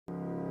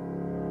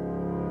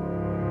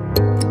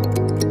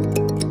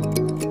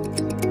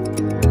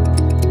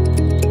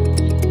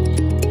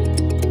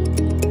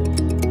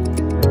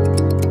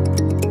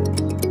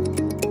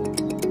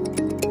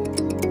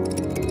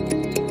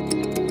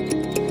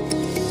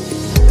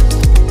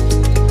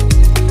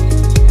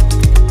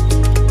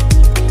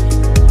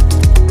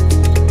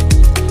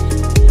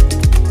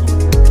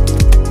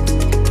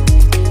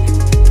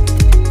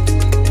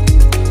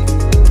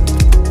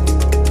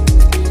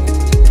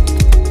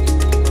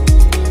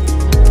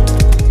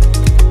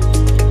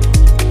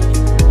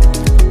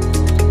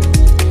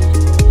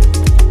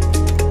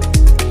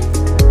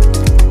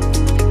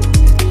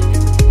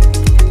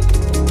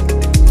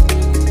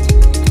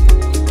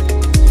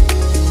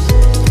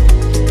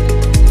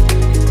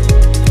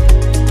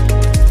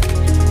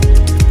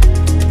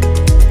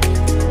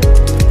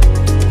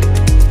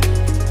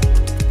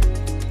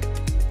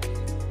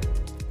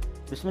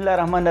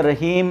الرحمن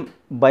الرحیم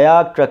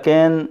بیاک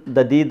ٹرکین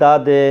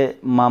ددیداد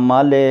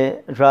مامالے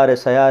رار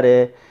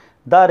سیارے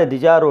دار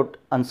دیجاروٹ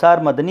انصار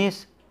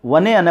مدنیس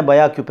ونے ان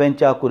بیاک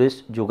پینچا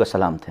کرس جوگا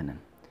سلام تھینن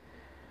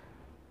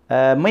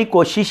میں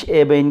کوشش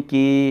اے بین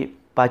کی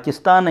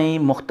پاکستانی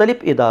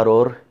مختلف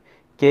ادارور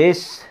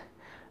کیس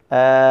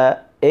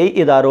اے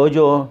ادارو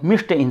جو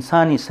مشت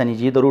انسانی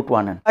سنیجی دروٹ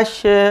وانن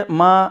اش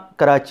ما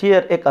کراچیر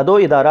ایک ادو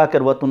ادارہ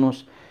کر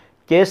وطنوس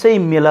کیسے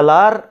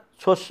مللار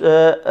سوس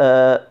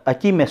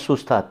اکی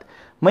محسوس تھات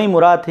میں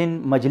مراد ہن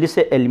مجلس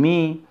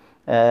علمی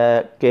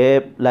کے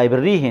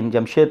لائبریری ہن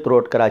جمشید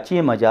روڈ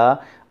کراچی مجا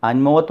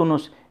آن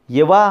موتنس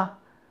یوا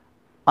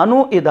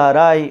انو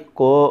ادارائی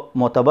کو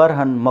معتبر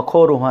ہن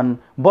مخورو ہن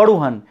بڑو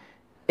ہن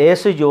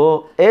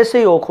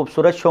ایسے او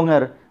خوبصورت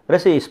شونگر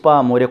رسے اسپا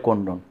مورے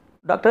کونڈن.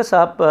 ڈاکٹر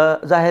صاحب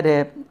ظاہر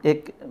ہے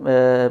ایک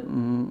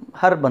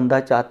ہر بندہ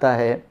چاہتا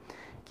ہے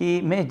کہ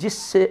میں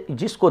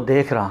جس کو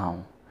دیکھ رہا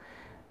ہوں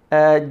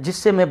جس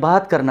سے میں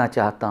بات کرنا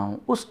چاہتا ہوں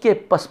اس کے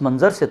پس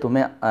منظر سے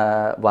تمہیں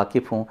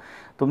واقف ہوں،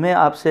 تو میں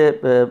آپ سے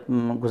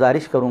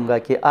گزارش کروں گا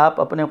کہ آپ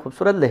اپنے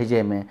خوبصورت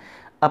لہجے میں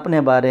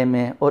اپنے بارے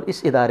میں اور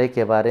اس ادارے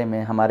کے بارے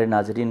میں ہمارے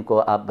ناظرین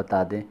کو آپ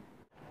بتا دیں.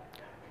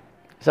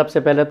 سب سے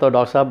پہلے تو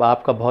ڈاکٹر صاحب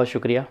آپ کا بہت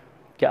شکریہ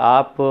کہ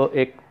آپ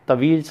ایک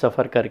طویل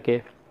سفر کر کے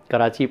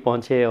کراچی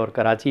پہنچے اور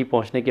کراچی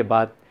پہنچنے کے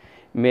بعد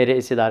میرے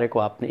اس ادارے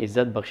کو آپ نے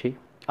عزت بخشی.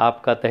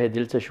 آپ کا تہہ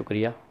دل سے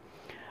شکریہ.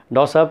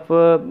 ڈاکٹر صاحب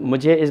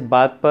مجھے اس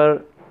بات پر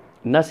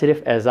نہ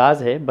صرف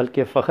اعزاز ہے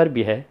بلکہ فخر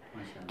بھی ہے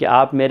کہ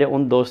آپ میرے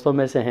ان دوستوں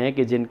میں سے ہیں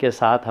کہ جن کے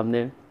ساتھ ہم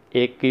نے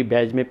ایک ہی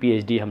بیچ میں پی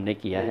ایچ ڈی ہم نے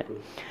کیا ہے،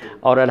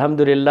 اور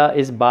الحمدللہ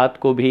اس بات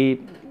کو بھی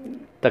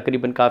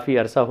تقریباً کافی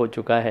عرصہ ہو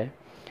چکا ہے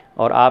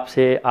اور آپ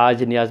سے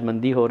آج نیاز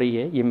مندی ہو رہی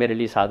ہے، یہ میرے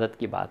لیے سعادت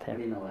کی بات ہے.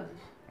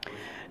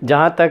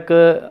 جہاں تک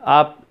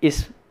آپ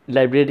اس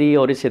لائبریری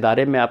اور اس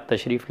ادارے میں آپ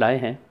تشریف لائے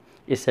ہیں،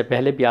 اس سے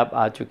پہلے بھی آپ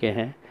آ چکے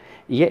ہیں.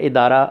 یہ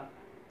ادارہ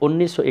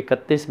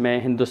 1931 میں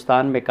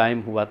ہندوستان میں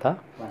قائم ہوا تھا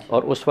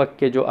اور اس وقت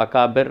کے جو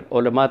اکابر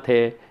علماء تھے،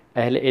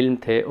 اہل علم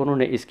تھے، انہوں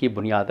نے اس کی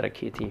بنیاد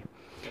رکھی تھی.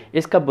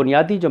 اس کا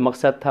بنیادی جو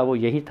مقصد تھا وہ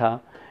یہی تھا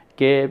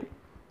کہ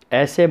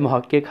ایسے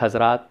محقق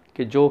حضرات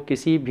کہ جو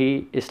کسی بھی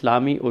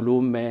اسلامی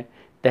علوم میں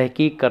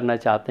تحقیق کرنا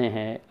چاہتے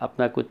ہیں،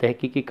 اپنا کوئی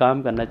تحقیقی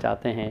کام کرنا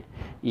چاہتے ہیں،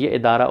 یہ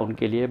ادارہ ان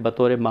کے لیے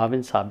بطور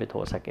معاون ثابت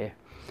ہو سکے.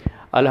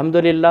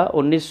 الحمدللہ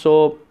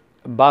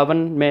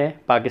 1952 میں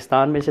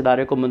پاکستان میں اس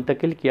ادارے کو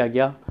منتقل کیا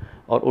گیا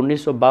اور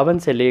 1952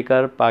 سے لے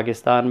کر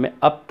پاکستان میں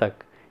اب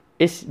تک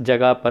اس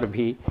جگہ پر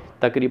بھی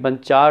تقریباً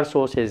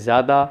 400 سے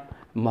زیادہ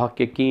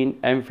محققین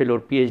ایم فل اور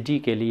پی ایچ ڈی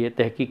کے لیے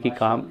تحقیقی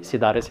کام اس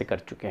ادارے سے کر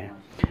چکے ہیں.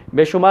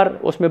 بے شمار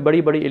اس میں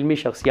بڑی بڑی علمی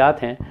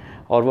شخصیات ہیں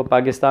اور وہ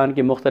پاکستان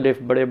کے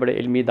مختلف بڑے بڑے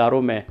علمی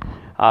اداروں میں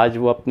آج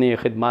وہ اپنی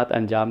خدمات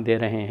انجام دے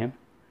رہے ہیں.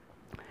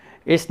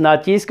 اس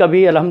ناچیز کا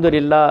بھی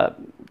الحمدللہ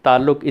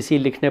تعلق اسی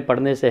لکھنے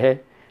پڑھنے سے ہے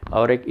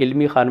اور ایک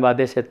علمی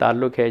خانوادے سے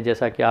تعلق ہے.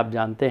 جیسا کہ آپ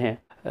جانتے ہیں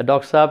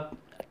ڈاکٹر صاحب،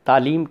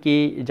 تعلیم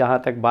کی جہاں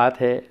تک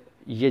بات ہے،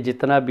 یہ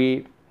جتنا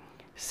بھی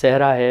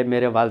صحرا ہے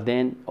میرے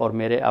والدین اور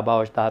میرے آباؤ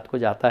اجداد کو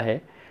جاتا ہے.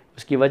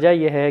 اس کی وجہ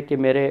یہ ہے کہ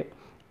میرے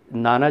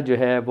نانا جو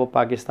ہے وہ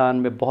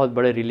پاکستان میں بہت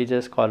بڑے ریلیجس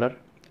اسکالر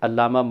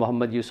علامہ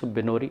محمد یوسف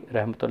بنوری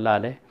رحمۃ اللہ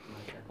علیہ،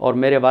 اور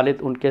میرے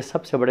والد ان کے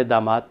سب سے بڑے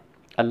داماد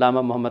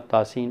علامہ محمد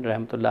طاسین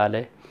رحمۃ اللہ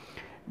علیہ،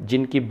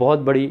 جن کی بہت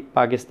بڑی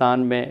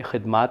پاکستان میں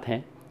خدمات ہیں.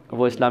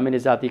 وہ اسلامی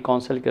نزاعتی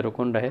کونسل کے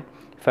رکن رہے،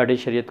 فیڈرل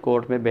شریعت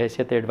کورٹ میں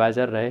بحیثیت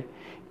ایڈوائزر رہے،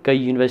 کئی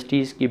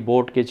یونیورسٹیز کی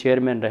بورڈ کے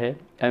چیئرمین رہے،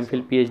 M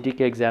Phil P H D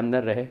کے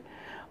ایگزامنر رہے،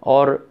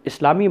 اور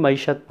اسلامی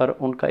معیشت پر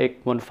ان کا ایک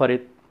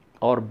منفرد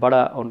اور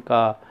بڑا ان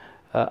کا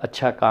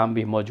اچھا کام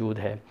بھی موجود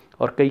ہے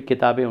اور کئی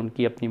کتابیں ان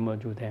کی اپنی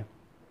موجود ہیں.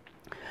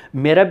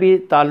 میرا بھی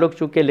تعلق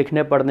چونکہ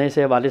لکھنے پڑھنے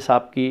سے والد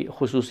صاحب کی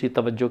خصوصی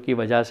توجہ کی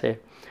وجہ سے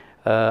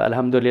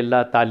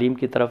الحمدللہ تعلیم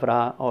کی طرف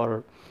رہا، اور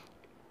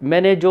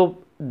میں نے جو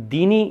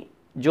دینی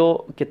جو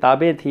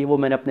کتابیں تھیں وہ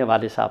میں نے اپنے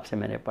والد صاحب سے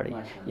میں نے پڑھی.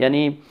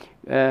 یعنی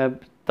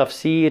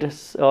تفسیر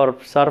اور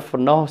صرف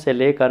نحو سے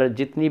لے کر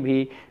جتنی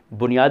بھی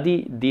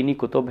بنیادی دینی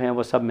کتب ہیں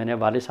وہ سب میں نے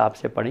والد صاحب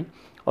سے پڑھی،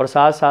 اور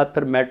ساتھ ساتھ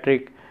پھر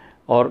میٹرک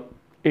اور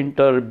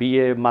انٹر بی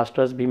اے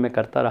ماسٹرز بھی میں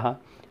کرتا رہا.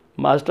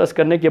 ماسٹرز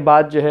کرنے کے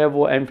بعد جو ہے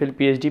وہ M Phil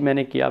P H D میں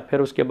نے کیا. پھر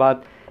اس کے بعد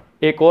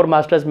ایک اور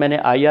ماسٹرز میں نے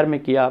IR میں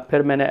کیا،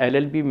 پھر میں نے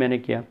LLB میں نے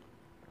کیا۔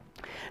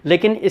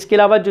 لیکن اس کے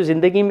علاوہ جو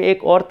زندگی میں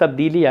ایک اور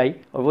تبدیلی آئی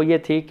اور وہ یہ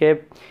تھی کہ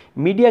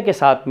میڈیا کے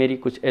ساتھ میری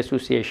کچھ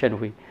ایسوسیشن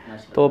ہوئی۔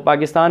 تو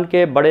پاکستان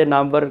کے بڑے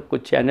نامور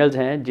کچھ چینلز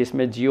ہیں جس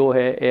میں جیو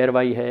ہے، ایئر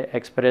وائی ہے،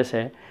 ایکسپریس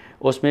ہے،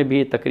 اس میں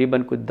بھی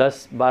تقریباً کچھ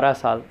 10-12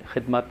 سال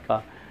خدمت کا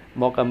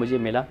موقع مجھے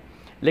ملا۔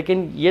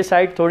 لیکن یہ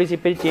سائٹ تھوڑی سی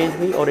پھر چینج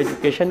ہوئی اور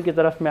ایجوکیشن کی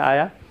طرف میں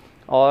آیا،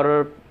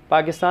 اور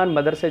پاکستان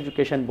مدرسہ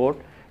ایجوکیشن بورڈ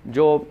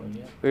جو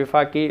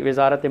وفاقی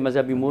وزارت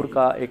مذہبی امور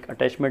کا ایک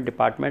اٹیچمنٹ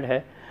ڈپارٹمنٹ ہے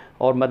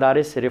اور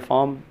مدارس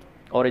ریفارم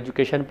اور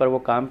ایجوکیشن پر وہ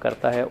کام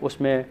کرتا ہے، اس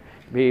میں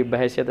بھی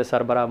بحیثیت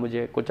سربراہ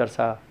مجھے کچھ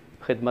عرصہ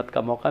خدمت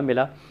کا موقع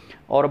ملا۔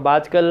 اور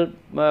آج کل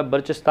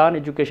بلوچستان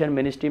ایجوکیشن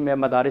منسٹری میں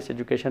مدارس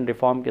ایجوکیشن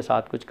ریفارم کے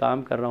ساتھ کچھ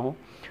کام کر رہا ہوں،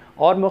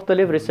 اور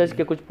مختلف ریسرچ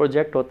کے کچھ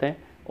پروجیکٹ ہوتے ہیں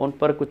ان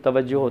پر کچھ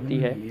توجہ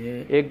ہوتی ہے۔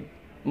 ایک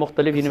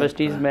مختلف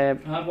یونیورسٹیز میں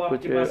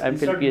کچھ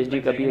MPhil PhD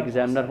کا بھی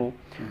ایگزامنر ہوں۔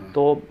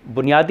 تو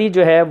بنیادی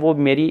جو ہے وہ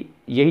میری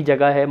یہی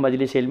جگہ ہے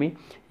مجلس علمی،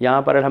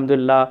 یہاں پر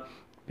الحمدللہ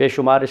بے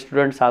شمار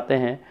اسٹوڈنٹس آتے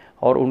ہیں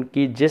اور ان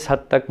کی جس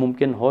حد تک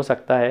ممکن ہو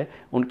سکتا ہے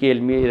ان کی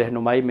علمی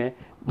رہنمائی میں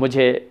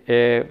مجھے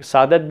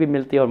سعادت بھی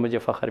ملتی ہے اور مجھے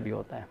فخر بھی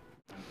ہوتا ہے۔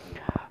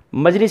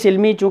 مجلس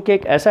علمی چونکہ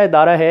ایک ایسا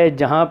ادارہ ہے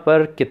جہاں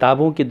پر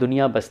کتابوں کی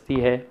دنیا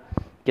بستی ہے،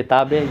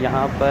 کتابیں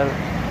یہاں پر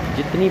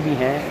جتنی بھی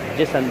ہیں،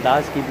 جس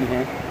انداز کی بھی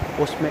ہیں،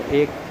 اس میں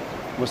ایک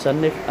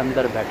مصنف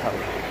اندر بیٹھا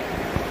ہوا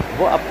ہے،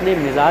 وہ اپنے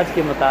مزاج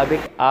کے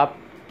مطابق آپ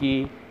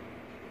کی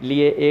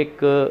لیے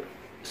ایک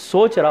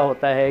سوچ رہا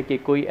ہوتا ہے کہ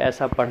کوئی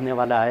ایسا پڑھنے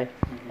والا آئے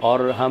اور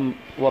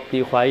وہ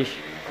اپنی خواہش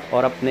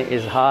اور اپنے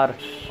اظہار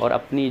اور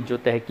اپنی جو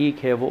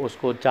تحقیق ہے وہ اس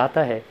کو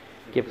چاہتا ہے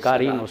کہ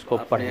قارئین اس کو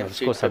پڑھیں، اس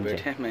کو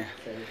سمجھیں۔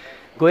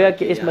 گویا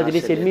کہ اس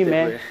مجلس علمی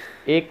میں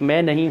ایک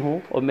میں نہیں ہوں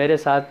اور میرے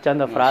ساتھ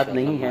چند افراد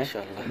نہیں ہیں،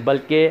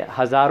 بلکہ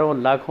ہزاروں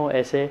لاکھوں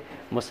ایسے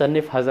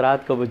مصنف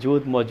حضرات کا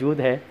وجود موجود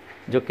ہے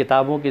جو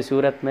کتابوں کی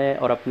صورت میں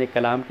اور اپنے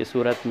کلام کی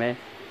صورت میں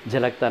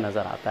جھلکتا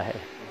نظر آتا ہے۔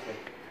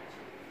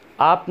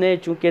 آپ نے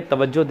چونکہ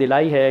توجہ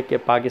دلائی ہے کہ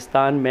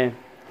پاکستان میں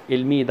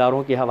علمی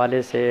اداروں کے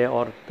حوالے سے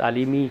اور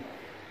تعلیمی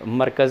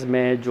مرکز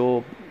میں جو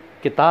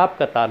کتاب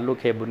کا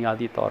تعلق ہے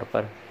بنیادی طور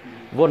پر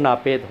وہ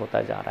ناپید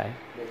ہوتا جا رہا ہے،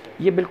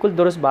 یہ بالکل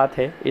درست بات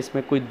ہے، اس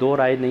میں کوئی دو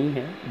رائے نہیں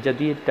ہے۔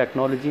 جدید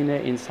ٹیکنالوجی نے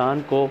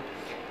انسان کو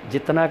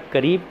جتنا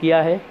قریب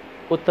کیا ہے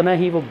اتنا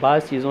ہی وہ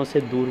بعض چیزوں سے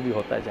دور بھی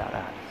ہوتا جا رہا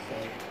ہے۔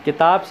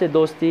 کتاب سے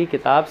دوستی،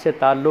 کتاب سے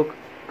تعلق،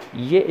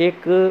 یہ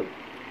ایک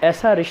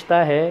ایسا رشتہ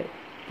ہے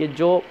کہ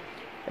جو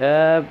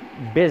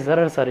بے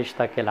ضرر سا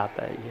رشتہ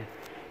کہلاتا ہے۔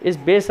 اس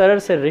بے ضرر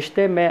سے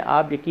رشتے میں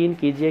آپ یقین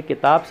کیجئے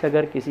کتاب سے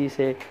اگر کسی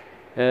سے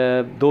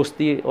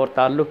دوستی اور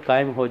تعلق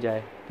قائم ہو جائے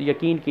تو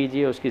یقین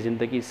کیجئے اس کی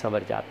زندگی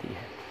سنور جاتی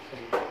ہے۔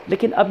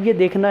 لیکن اب یہ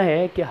دیکھنا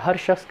ہے کہ ہر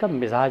شخص کا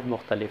مزاج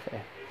مختلف ہے۔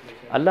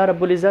 اللہ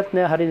رب العزت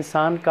نے ہر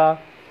انسان کا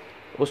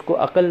اس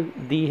کو عقل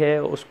دی ہے،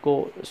 اس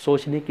کو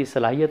سوچنے کی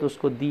صلاحیت اس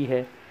کو دی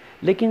ہے،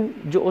 لیکن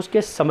جو اس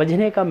کے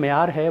سمجھنے کا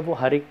معیار ہے وہ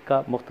ہر ایک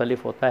کا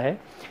مختلف ہوتا ہے،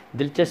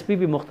 دلچسپی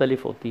بھی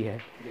مختلف ہوتی ہے۔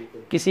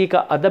 کسی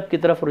کا ادب کی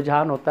طرف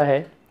رجحان ہوتا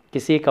ہے،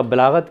 کسی کا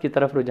بلاغت کی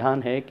طرف رجحان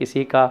ہے،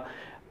 کسی کا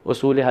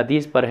اصول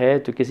حدیث پر ہے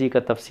تو کسی کا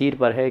تفسیر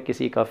پر ہے،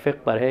 کسی کا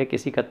فقہ پر ہے،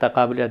 کسی کا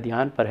تقابل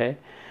ادیان پر ہے،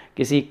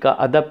 کسی کا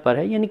ادب پر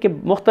ہے، یعنی کہ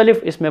مختلف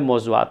اس میں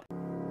موضوعات۔